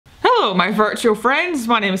Hello, my virtual friends.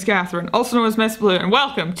 My name is Catherine, also known as Miss Blue, and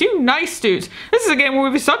welcome to Nice Dudes. This is a game where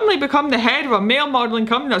we've suddenly become the head of a male modeling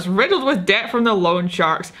company that's riddled with debt from the loan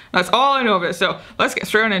sharks. That's all I know of it, so let's get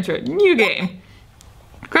straight on into it. New game.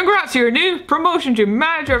 Congrats to your new promotion to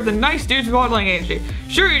manager of the Nice Dudes modeling agency.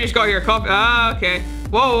 Sure, you just got your coffee. Ah, okay.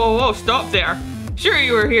 Whoa, stop there. Sure,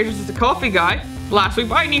 you were here just as a coffee guy last week,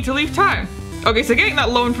 but I need to leave town. Okay, so getting that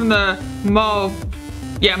loan from the mob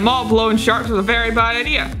loan sharks was a very bad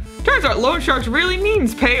idea. Turns out loan sharks really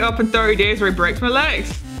means pay up in 30 days or he breaks my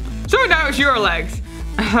legs. So now it's your legs.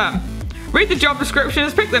 Read the job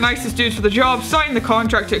descriptions, pick the nicest dudes for the job, sign the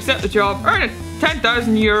contract to accept the job, earn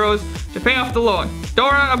 10,000 euros to pay off the loan.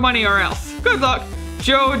 Don't run out of money or else. Good luck,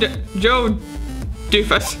 Joe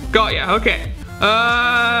Doofus. Got ya, okay.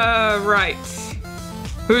 Right.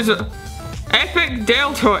 Who's Epic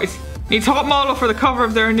Dale Toys. Needs hot model for the cover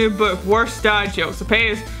of their new book, Worst Dad Jokes. The pay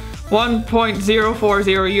is 1.040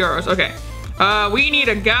 euros. Okay. We need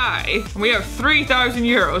a guy. We have 3,000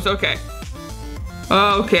 euros. Okay.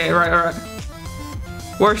 Okay, right.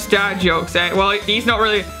 Worst dad jokes, eh? Well, he's not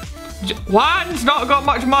really... Juan's not got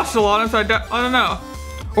much muscle on him, so I don't know.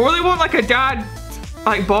 Or really want like a dad,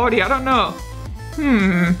 like, body. I don't know.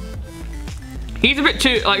 He's a bit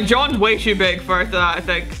too... Like, John's way too big for that, I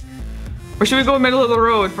think. Or should we go middle of the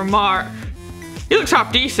road for Mark? He looks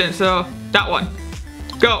half decent, so that one.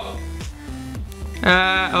 Go.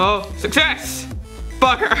 Oh, success!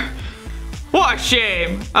 Bugger! What a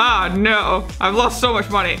shame! Ah, no. I've lost so much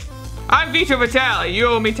money. I'm Vito Vitale. You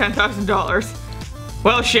owe me $10,000.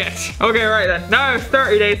 Well, shit. Okay, right then. Now there's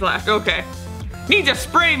 30 days left. Okay. Needs a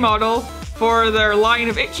spray model for their line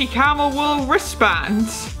of itchy camel wool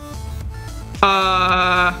wristbands.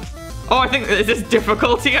 Oh, I think this is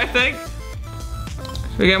difficulty, I think.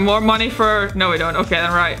 We get more money for... No, we don't. Okay,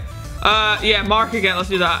 then, right. Yeah, Mark again. Let's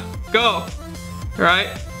do that. Go. Right.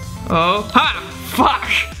 Oh. Ha! Fuck!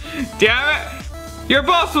 Damn it! Your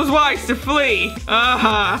boss was wise to flee.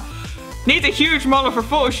 Needs a huge model for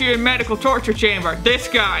photo shoot in medical torture chamber. This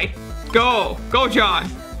guy. Go. Go,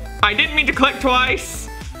 John. I didn't mean to click twice.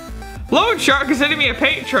 Loan Shark considered me a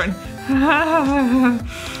patron.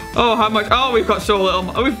 Oh, how much? Oh, we've got so little.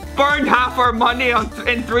 We've burned half our money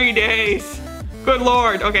in 3 days. Good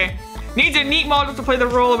lord. Okay. Needs a neat model to play the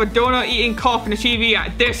role of a donut eating cop in a TV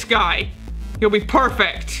ad. This guy. He'll be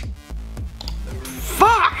perfect.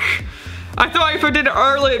 Fuck! I thought if I did it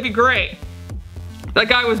early, it'd be great. That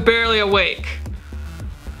guy was barely awake.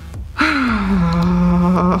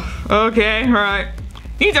 Okay, right.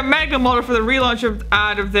 Needs a mega model for the relaunch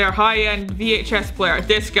ad of their high-end VHS player.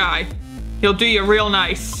 This guy. He'll do you real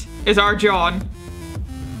nice. Is our Jaun.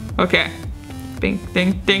 Okay. Ding,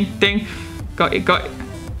 ding, ding, ding. Got it.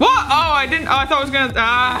 What? Oh, I didn't. Oh, I thought I was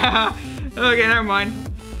gonna. Okay, never mind.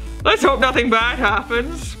 Let's hope nothing bad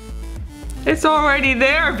happens. It's already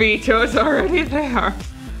there, Vito. It's already there.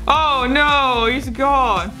 Oh no, he's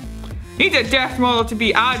gone. Needs a death model to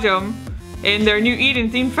be Adam in their new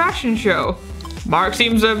Eden-themed fashion show. Mark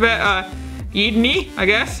seems a bit Eden-y, I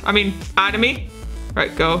guess. I mean, Adam-y.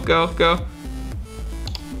 Right, go.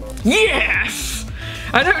 Yes!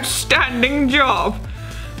 An outstanding job.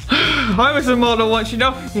 I was a model once, you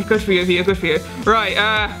know. Yeah, good for you, Vito. Good for you. Right,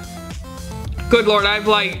 good lord, I have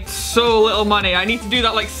like so little money. I need to do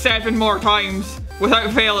that like 7 more times without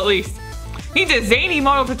fail at least. Needs a zany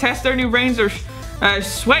model to test their new range of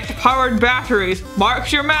sweat-powered batteries.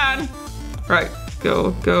 Mark's your man. Right,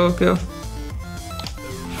 go.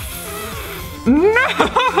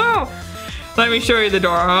 No! Let me show you the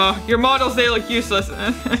door. Oh, your models, they look useless.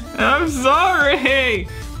 I'm sorry.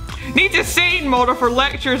 Needs a sane model for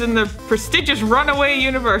lectures in the prestigious Runway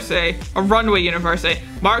University.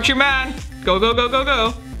 Mark's your man. Go.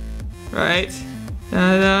 Right.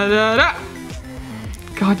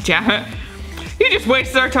 God damn it. You just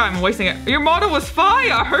wasted our time wasting it. Your model was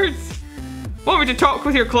fired. Want me to talk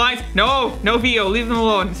with your clients? No, Vio. Leave them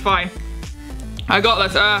alone. It's fine. I got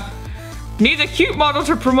this. Needs a cute model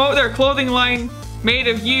to promote their clothing line made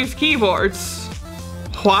of used keyboards.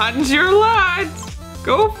 Juan's your lad.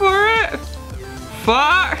 Go for it.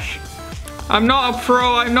 Fuck. I'm not a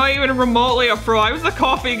pro. I'm not even remotely a pro. I was the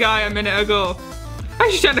coffee guy a minute ago. I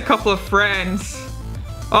just had a couple of friends.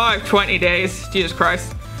 Oh, I have 20 days. Jesus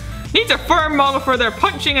Christ. Needs a firm model for their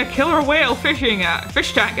punching a killer whale fish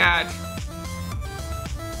tank ad.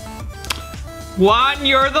 Juan,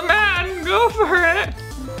 you're the man. Go for it.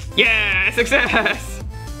 Yeah, success.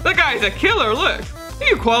 That guy's a killer. Look. Are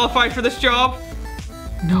you qualified for this job?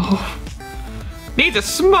 No. Needs a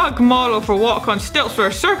smug model for walk on stilts for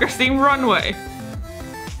a circus-themed runway.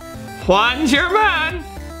 Juan's your man.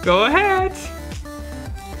 Go ahead.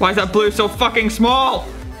 Why is that blue so fucking small?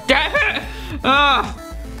 damn it! Ah.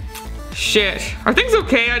 Shit. Are things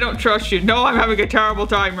okay? I don't trust you. No, I'm having a terrible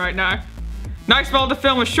time right now. Nice model to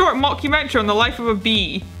film a short mockumentary on the life of a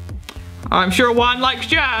bee. I'm sure Juan likes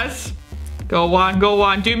jazz. Go Juan, go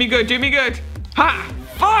Juan. Do me good, do me good. Ha!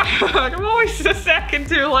 Fuck! I'm always a second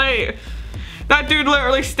too late. That dude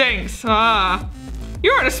literally stinks. Ah.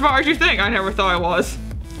 You aren't as smart as you think. I never thought I was.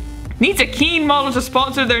 Needs a keen model to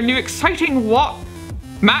sponsor their new exciting what?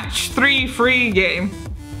 Match 3 free game.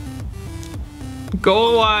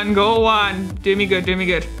 Go on, go on. Do me good, do me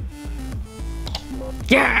good.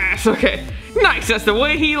 Yes, okay. Nice, that's the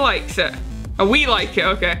way he likes it. Oh, we like it,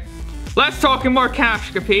 okay. Let's talk more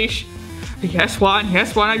cash, capiche? Yes, Juan,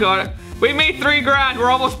 I got it. We made 3 grand.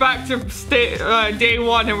 We're almost back to day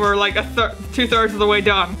 1 and we're like 2/3 of the way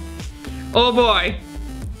done. Oh boy.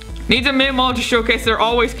 Needs a main model to showcase their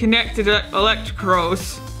always connected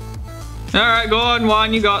electrocros. Alright, go on,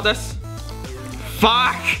 Juan, you got this.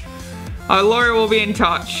 Fuck! Our lawyer will be in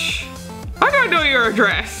touch. How do I know your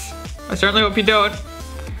address? I certainly hope you don't.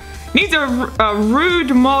 Needs a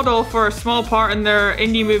rude model for a small part in their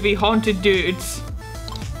indie movie Haunted Dudes.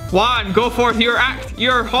 Juan, go forth,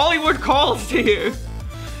 your Hollywood calls to you.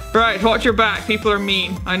 Right, watch your back, people are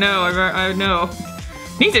mean. I know, I know.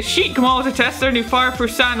 Needs a chic model to test their new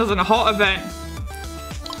fireproof sandals in a hot event.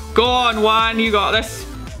 Go on, Juan, you got this.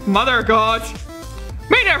 Mother of God.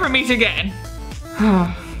 May never meet again.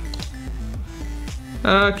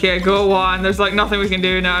 Okay, go on. There's like nothing we can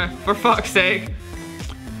do now. For fuck's sake.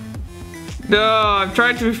 No, I've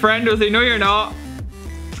tried to be friends with you. No, you're not.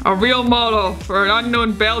 A real model for an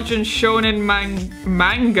unknown Belgian shonen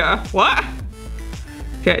manga. What?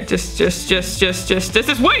 Okay, just. This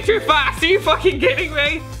is way too fast. Are you fucking kidding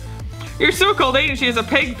me? Your so-called agency is a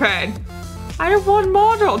pig pen. I have one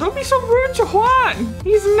model. Don't be so rude to Juan.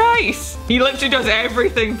 He's nice. He literally does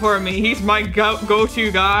everything for me. He's my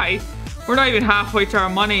go-to guy. We're not even halfway to our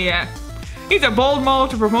money yet. He's a bold model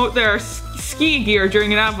to promote their ski gear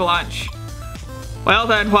during an avalanche. Well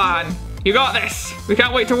then, Juan, you got this. We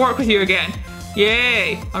can't wait to work with you again.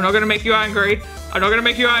 Yay. I'm not gonna make you angry. I'm not gonna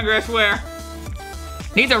make you angry, I swear.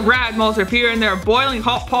 Needs a rad model to appear in their boiling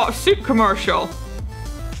hot pot of soup commercial.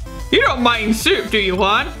 You don't mind soup, do you,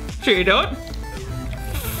 Juan? Sure you don't.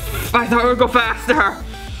 I thought it would go faster.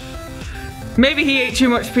 Maybe he ate too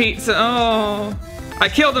much pizza. Oh. I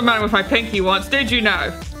killed a man with my pinky once, did you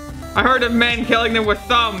now? I heard of men killing them with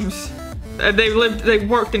thumbs. They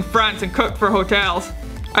worked in France and cooked for hotels.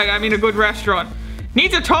 I mean a good restaurant.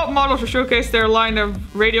 Needs a top model to showcase their line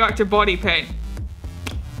of radioactive body paint.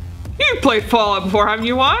 You've played Fallout before, haven't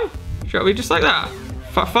you, Juan? Shall we just like that?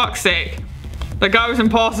 For fuck's sake. That guy was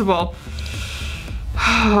impossible.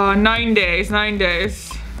 9 days, 9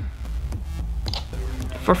 days.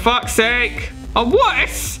 For fuck's sake. A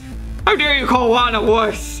wuss! How dare you call Juan a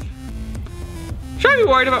wuss? Should I be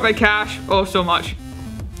worried about my cash? Oh, so much.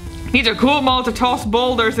 Needs a cool model to toss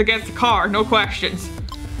boulders against the car, no questions.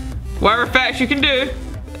 Whatever fetch you can do.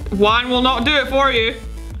 Juan will not do it for you.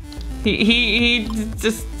 He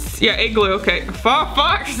just, yeah, igloo, okay. For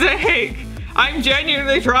fuck's sake! I'm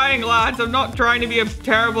genuinely trying, lads. I'm not trying to be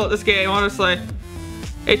terrible at this game, honestly.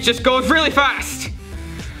 It just goes really fast.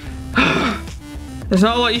 There's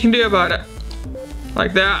not a lot you can do about it.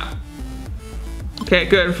 Like that. Okay,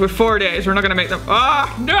 good. For 4 days, we're not gonna make them.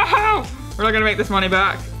 Ah, no! We're not gonna make this money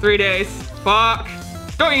back. 3 days. Fuck.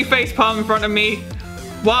 Don't you facepalm in front of me.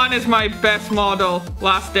 Juan is my best model.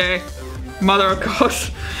 Last day. Mother of God.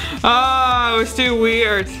 Ah, it was too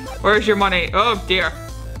weird. Where's your money? Oh dear.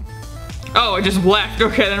 Oh, it just left.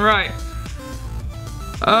 Okay, then right.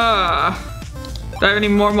 Do I have any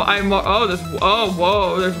more? Oh, there's. Oh,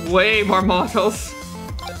 whoa. There's way more models.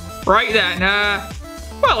 Right then.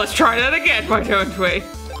 Well, let's try that again. Why don't we?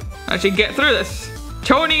 Actually, get through this.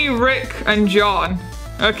 Tony, Rick, and Jaun.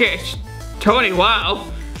 Okay, Tony. Wow.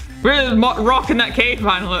 Really rocking that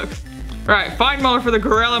caveman look. Right, find model for the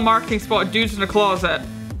guerrilla marketing spot. Dudes in the closet.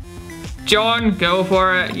 Jaun, go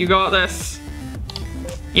for it. You got this.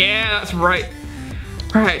 Yeah, that's right.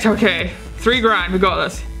 Right, okay. 3 grand, we got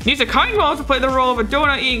this. Needs a kind model to play the role of a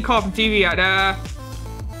donut eating cop on TV ad.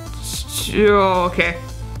 Okay.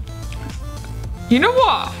 You know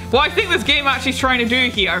what? What I think this game actually is trying to do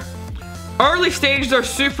here. Early stages are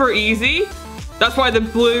super easy. That's why the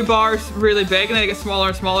blue bar's really big and then it gets smaller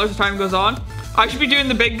and smaller as time goes on. I should be doing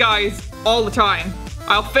the big guys all the time.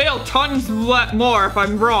 I'll fail tons more if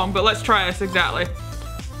I'm wrong, but let's try this exactly.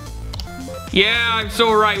 Yeah, I'm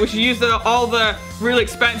so right. We should use all the really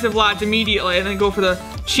expensive lads immediately and then go for the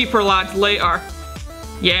cheaper lads later.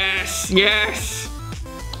 Yes, yes.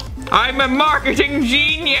 I'm a marketing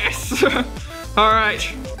genius.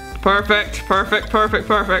 Alright. Perfect, perfect, perfect,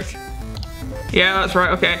 perfect. Yeah, that's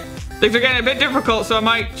right, okay. Things are getting a bit difficult, so I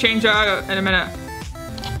might change that out in a minute.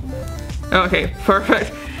 Okay,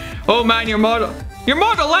 perfect. Oh man, your model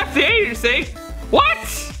left the agency. What?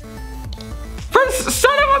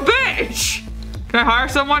 Son of a bitch! Can I hire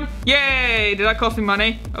someone? Yay! Did that cost me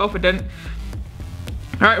money? I hope it didn't.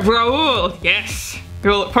 Alright, Raoul. Yes.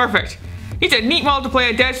 Cool, perfect. He's a neat model to play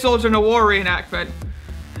a dead soldier in a war reenactment.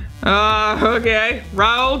 Okay.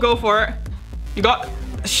 Raoul, go for it. You got...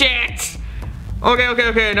 Shit!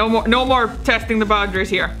 Okay. No more testing the boundaries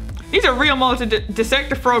here. He's a real model to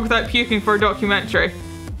dissect a frog without puking for a documentary.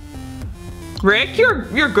 Rick,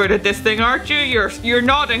 you're good at this thing, aren't you? You're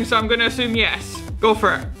nodding, so I'm gonna assume yes. Go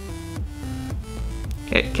for it.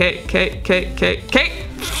 Okay.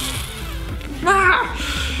 Ah!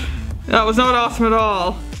 That was not awesome at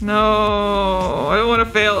all. No, I don't want to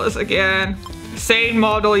fail this again. Sane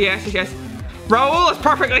model, yes. Raoul is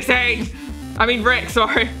perfectly sane. I mean Rick,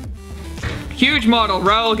 sorry. Huge model,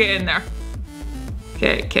 Raoul, get in there.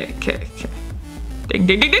 Okay. Ding.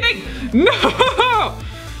 No!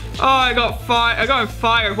 Oh, I got him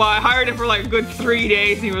fired. Well, I hired him for like a good 3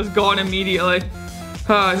 days and he was gone immediately.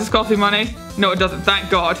 Does this cost me money? No, it doesn't, thank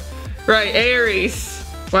God. Right, Aries.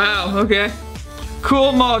 Wow, okay.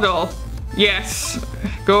 Cool model. Yes.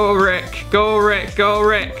 Go Rick.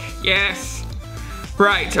 Yes.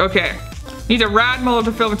 Right, okay. Needs a rad model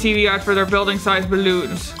to film a TV ad for their building size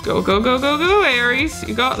balloons. Go, Aries.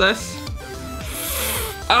 You got this.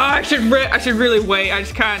 Oh, I should really wait. I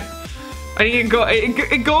just can't. I need to go.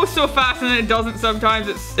 It goes so fast and then it doesn't sometimes.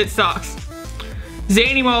 It sucks.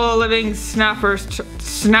 Zany model living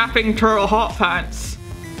snapping turtle hot pants.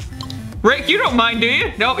 Rick, you don't mind, do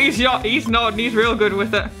you? Nope, he's nodding. He's real good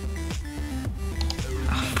with it.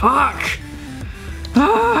 Oh, fuck.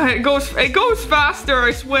 Ah, it goes faster,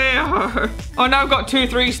 I swear. Oh, now I've got 2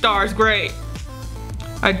 3-stars. Great.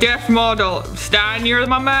 A deaf model. Stan, you're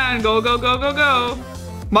my man. Go.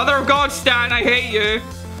 Mother of God, Stan, I hate you.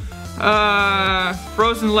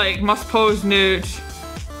 Frozen Lake, must pose nude.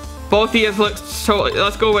 Both of you look totally.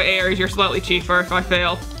 Let's go with Aries. You're slightly cheaper if I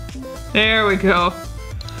fail. There we go.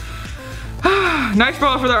 Nice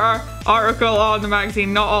model for their article on the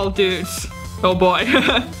magazine. Not all dudes. Oh boy.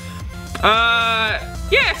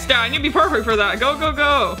 Yeah, Stan, you'd be perfect for that.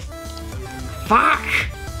 Go. Fuck.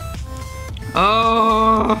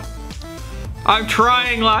 Oh. I'm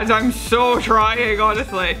trying, lads. I'm so trying,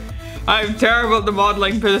 honestly. I'm terrible at the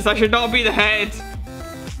modeling for this. I should not be the head.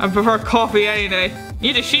 I prefer coffee any day.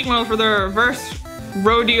 Need a sheet model for their reverse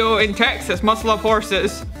rodeo in Texas. Must love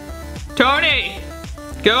horses. Tony!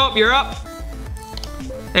 Go, you're up.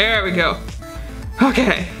 There we go.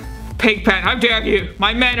 Okay. Pigpen, how dare you?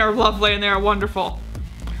 My men are lovely and they are wonderful.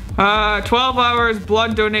 12 hours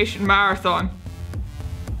blood donation marathon.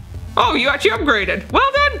 Oh, you actually upgraded.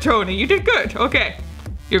 Well done, Tony. You did good. Okay.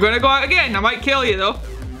 You're gonna go out again. I might kill you, though.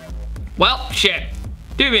 Well, shit.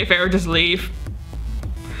 Do me a favor, just leave.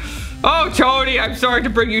 Oh, Tony, I'm sorry to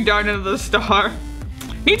bring you down into the star.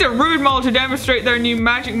 Needs a rude model to demonstrate their new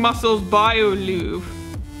Magic Muscles Biolube.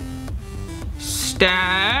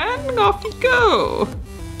 Stan, off you go.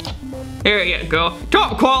 There you go.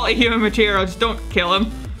 Top quality human material, just don't kill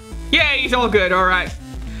him. Yeah, he's all good, alright.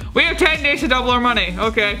 We have 10 days to double our money.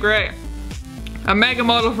 Okay, great. A mega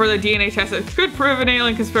model for the DNA test that could prove an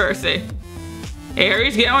alien conspiracy.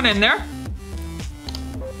 Aries, get on in there.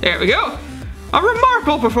 There we go. A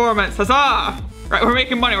remarkable performance, huzzah! Right, we're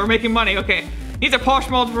making money, okay. Needs a posh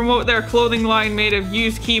model to promote their clothing line made of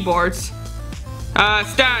used keyboards.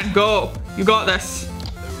 Stan, go. You got this.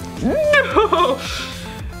 No!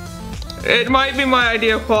 It might be my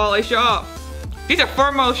idea of quality, shut up. These are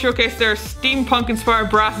fur models showcase their steampunk-inspired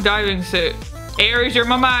brass diving suit. Aries, you're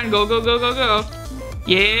my man. Go.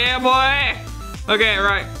 Yeah, boy. Okay,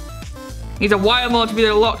 right. He's a wild model to be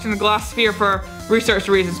locked in a glass sphere for research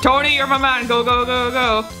reasons. Tony, you're my man. Go.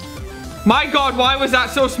 My God, why was that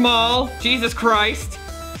so small? Jesus Christ.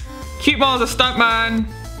 Cute model's a stuntman.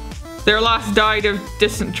 Their last died of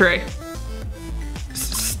dysentery.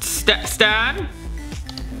 Stan?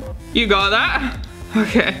 You got that?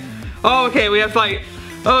 Okay. Oh, okay, we have like...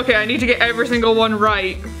 Okay, I need to get every single one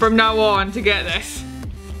right from now on to get this.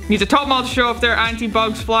 Needs a top model to show off their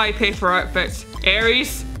anti-bugs fly paper outfits.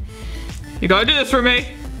 Aries, you gotta do this for me.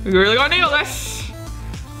 We really gotta nail this.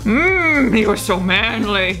 He was so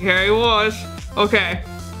manly. Here he was. Okay,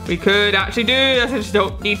 we could actually do this. I just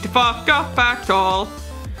don't need to fuck up at all.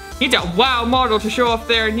 Needs a wow model to show off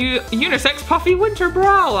their new unisex puffy winter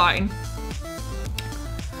bra line.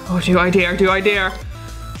 Oh, do I dare?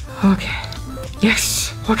 Okay.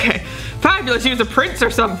 Yes. Okay. Fabulous. He was a prince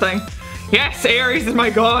or something. Yes, Aries is my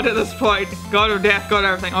god at this point. God of death, god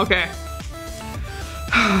of everything. Okay.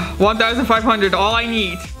 1,500, all I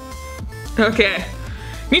need. Okay.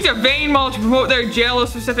 Needs a vein model to promote their Jello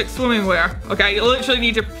specific swimming wear. Okay, you literally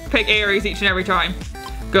need to pick Aries each and every time.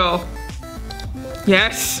 Go.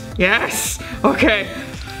 Yes, yes. Okay.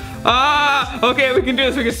 Okay, we can do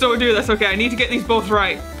this. We can so do this. Okay, I need to get these both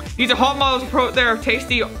right. Needs a hot model to promote their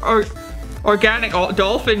tasty organic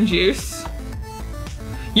dolphin juice.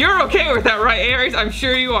 You're okay with that, right, Aries? I'm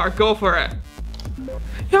sure you are. Go for it.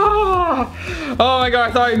 Oh my god,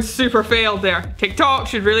 I thought I super failed there. TikTok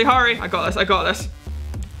should really hurry. I got this, I got this.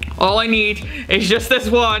 All I need is just this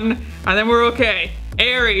one, and then we're okay.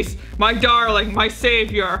 Aries, my darling, my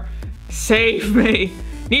savior, save me.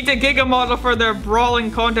 Need a Giga model for their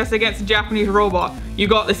brawling contest against a Japanese robot. You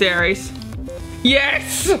got this, Aries.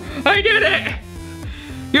 Yes, I did it.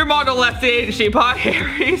 Your model left the agency. Bye,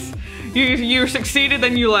 Aries. You succeeded,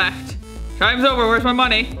 then you left. Time's over. Where's my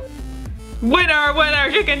money? Winner,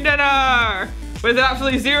 winner, chicken dinner. With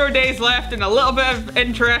absolutely 0 days left and a little bit of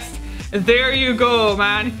interest. There you go,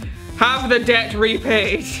 man. Have the debt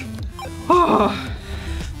repaid. Oh,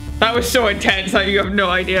 that was so intense that you have no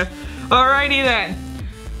idea. Alrighty then.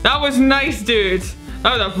 That was nice, dudes.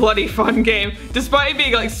 That was a bloody fun game. Despite it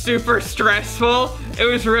being like super stressful, it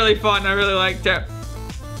was really fun. I really liked it.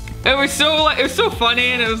 It was so funny,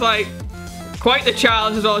 and it was like quite the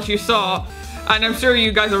challenge as well, as you saw. And I'm sure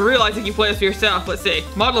you guys are realizing you play this for yourself. Let's see.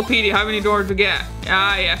 Modelpedia, how many doors do we get?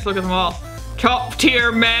 Ah, yes, look at them all. Top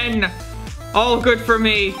tier men. All good for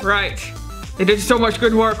me. Right. They did so much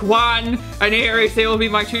good work. Juan and Aries, they will be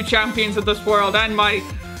my 2 champions of this world and my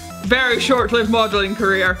very short-lived modeling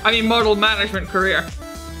career. I mean, model management career.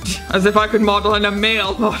 As if I could model in a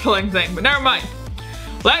male modeling thing, but never mind.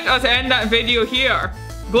 Let us end that video here.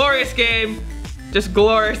 Glorious game. Just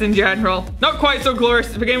glorious in general. Not quite so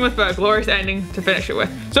glorious to begin with, but a glorious ending to finish it with.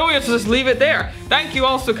 So we'll just leave it there. Thank you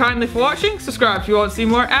all so kindly for watching. Subscribe if you want to see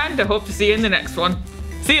more, and I hope to see you in the next one.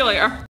 See you later.